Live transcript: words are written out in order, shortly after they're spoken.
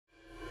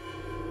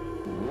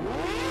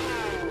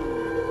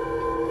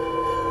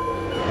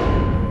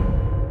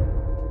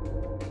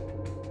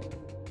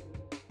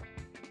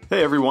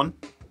Hey everyone,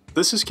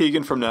 this is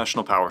Keegan from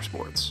National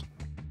Powersports.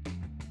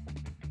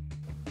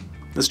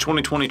 This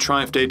 2020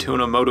 Triumph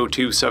Daytona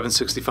Moto2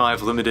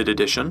 765 limited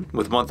edition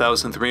with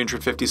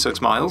 1,356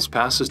 miles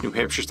passes New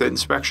Hampshire State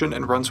inspection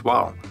and runs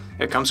well.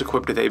 It comes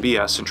equipped with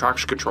ABS and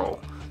traction control.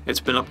 It's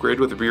been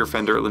upgraded with a rear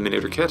fender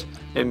eliminator kit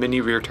and mini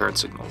rear turn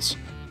signals.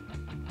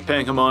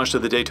 Paying homage to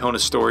the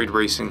Daytona's storied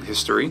racing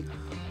history,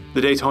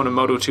 the Daytona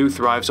Moto2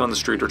 thrives on the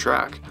street or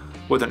track.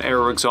 With an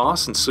aero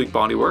exhaust and sleek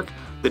bodywork,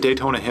 the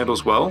Daytona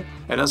handles well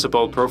and has a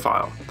bold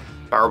profile.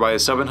 Powered by a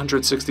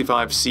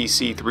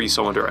 765cc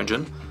 3-cylinder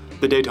engine,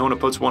 the Daytona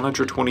puts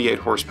 128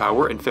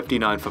 horsepower and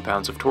 59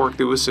 foot-pounds of torque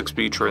through a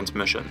 6-speed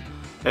transmission.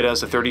 It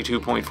has a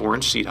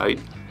 32.4-inch seat height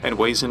and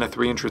weighs in at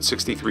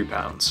 363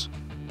 pounds.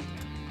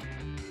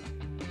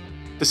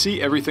 To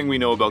see everything we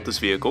know about this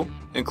vehicle,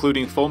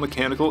 including full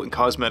mechanical and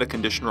cosmetic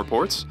condition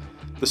reports,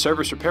 the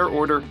service repair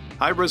order,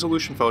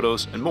 high-resolution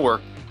photos, and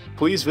more,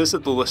 please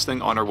visit the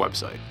listing on our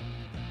website.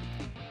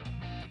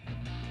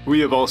 We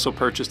have also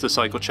purchased the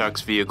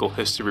CycleCheck's Vehicle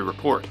History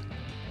Report.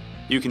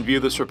 You can view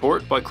this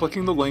report by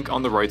clicking the link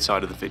on the right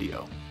side of the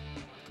video.